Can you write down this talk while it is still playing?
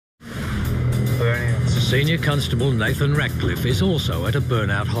Senior Constable Nathan Ratcliffe is also at a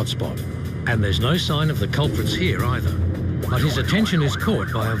burnout hotspot, and there's no sign of the culprits here either. But his attention is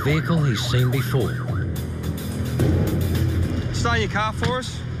caught by a vehicle he's seen before. Stay in your car for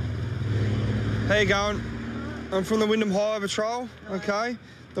us. How you going? I'm from the Wyndham Highway Patrol, okay?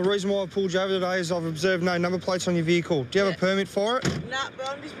 The reason why I pulled you over today is I've observed no number plates on your vehicle. Do you have a permit for it? No, but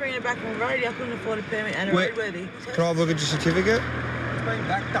I'm just bringing it back on roadie. I couldn't afford a permit and a roadworthy. Can I have a look at your certificate? It's been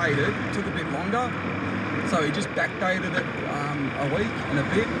backdated, it took a bit longer. So he just backdated it a week and a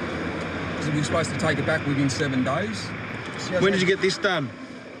bit. Because we were supposed to take it back within 7 days. When did you get this done?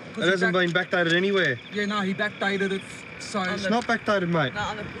 It hasn't been backdated anywhere. Yeah, no, he backdated it, so... It's not backdated, mate. No,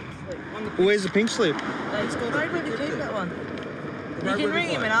 on the pink slip. Where's the pink slip? It's called roadworthy, keep that one. You can ring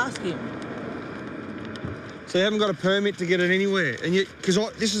him and ask him. So you haven't got a permit to get it anywhere, and because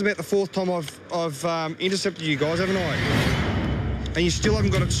this is about the 4th time I've intercepted you guys, haven't I? And you still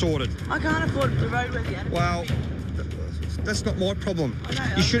haven't got it sorted. I can't afford the roadworthy. Well, that's not my problem. I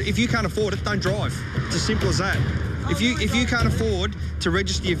know. You should, if you can't afford it, don't drive. It's as simple as that. If you can't afford to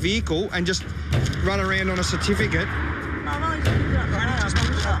register your vehicle and just run around on a certificate. No, I'm only just picking it up right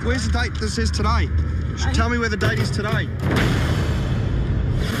now. Where's the date that says today? Tell me where the date is today.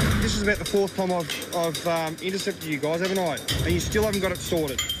 This is about the 4th time I've intercepted you guys, haven't I? And you still haven't got it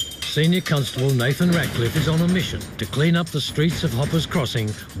sorted. Senior Constable Nathan Ratcliffe is on a mission to clean up the streets of Hoppers Crossing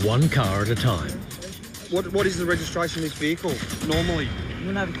one car at a time. What is the registration of this vehicle, normally? You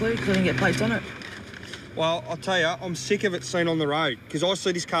wouldn't have a clue because I didn't get plates on it. Well, I'll tell you, I'm sick of it seen on the road because I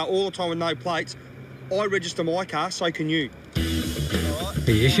see this car all the time with no plates. I register my car, so can you.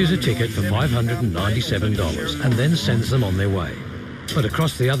 He issues a ticket for $597 and then sends them on their way. But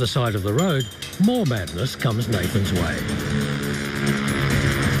across the other side of the road, more madness comes Nathan's way.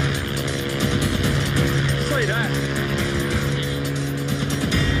 See that?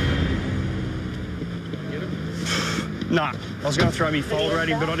 Nah, I was going to throw me folder at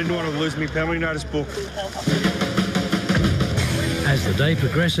him, but I didn't want to lose me penalty notice book. As the day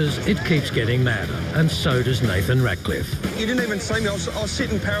progresses, it keeps getting madder, and so does Nathan Ratcliffe. You didn't even see me. I was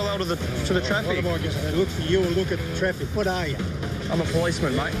sitting parallel to the traffic. What am I just saying? Look for you and look at the traffic. What are you? I'm a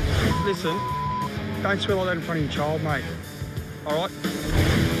policeman, mate. Listen, don't swear like that in front of your child, mate. All right?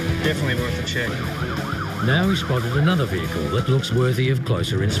 Definitely worth a check. Now he spotted another vehicle that looks worthy of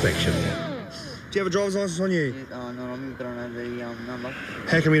closer inspection. Do you have a driver's license on you? No, I'm going to have the number.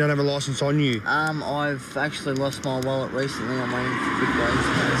 How come you don't have a license on you? I've actually lost my wallet recently. I'm waiting for quick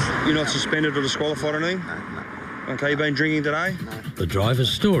ways. You're not suspended or disqualified or anything? No. Okay, you been drinking today? No. The driver's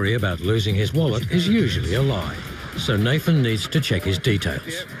story about losing his wallet is usually a lie, so Nathan needs to check his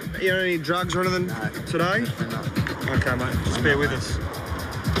details. You on any drugs or anything today? No. Okay, mate, just bear with us.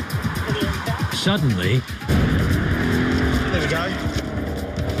 Suddenly, There we go.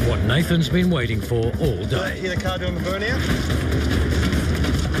 what Nathan's been waiting for all day. Hear the car doing the burnout?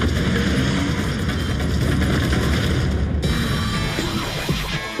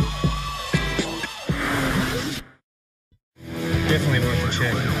 Definitely worth a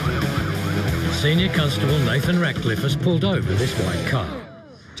check. Senior Constable Nathan Ratcliffe has pulled over this white car.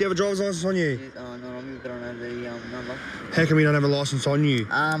 Do you have a driver's license on you? No, I'm going to have the number. How come you don't have a license on you?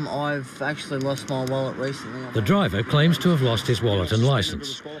 I've actually lost my wallet recently. The driver claims to have lost his wallet and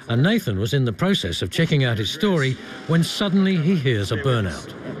licence, and Nathan was in the process of checking out his story when suddenly he hears a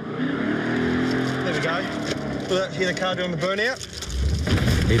burnout. There we go. Hear the car doing the burnout?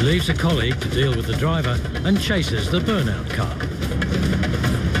 He leaves a colleague to deal with the driver and chases the burnout car.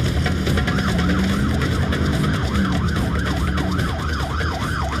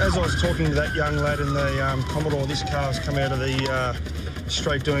 As I was talking to that young lad in the Commodore, this car has come out of the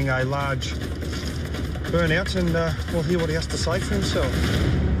street doing a large burnout, and we'll hear what he has to say for himself.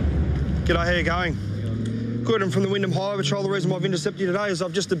 G'day, how you going? Good, I'm from the Wyndham Highway Patrol. The reason why I've intercepted you today is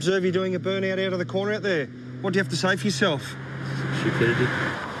I've just observed you doing a burnout out of the corner out there. What do you have to say for yourself? Stupidity.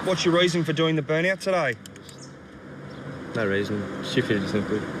 What's your reason for doing the burnout today? No reason. Stupidity,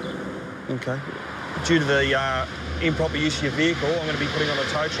 simply. Okay. Due to the improper use of your vehicle, I'm going to be putting on a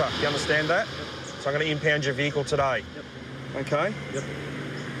tow truck. You understand that? So I'm going to impound your vehicle today. Yep. Okay? Yep.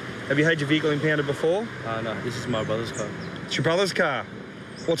 Have you had your vehicle impounded before? No, this is my brother's car. It's your brother's car.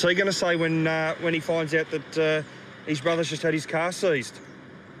 What's he going to say when he finds out that his brother's just had his car seized?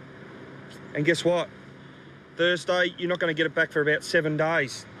 And guess what? Thursday, you're not going to get it back for about 7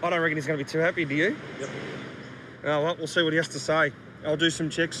 days. I don't reckon he's going to be too happy, do you? Yep. Oh, well, we'll see what he has to say. I'll do some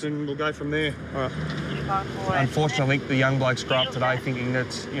checks and we'll go from there. All right. Unfortunately, the young blokes grow up today thinking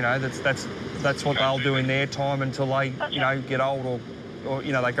that's, you know, that's what they'll do in their time until they, you know, get old or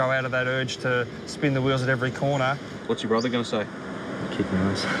you know, they grow out of that urge to spin the wheels at every corner. What's your brother going to say? Kick my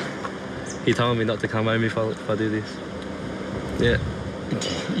ass. He told me not to come home if I do this. Yeah.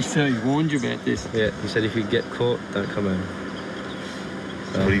 So he warned you about this? Yeah, he said if you get caught, don't come home.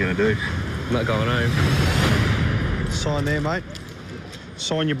 So What are you going to do? I'm not going home. Sign there, mate.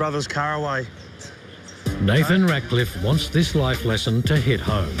 Sign your brother's car away. Nathan Ratcliffe wants this life lesson to hit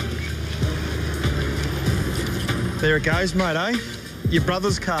home. There it goes, mate, eh? Your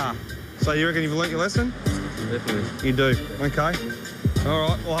brother's car. So you reckon you've learnt your lesson? Definitely. You do. Okay. All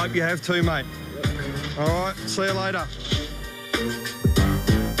right. Well, I hope you have too, mate. All right. See you later.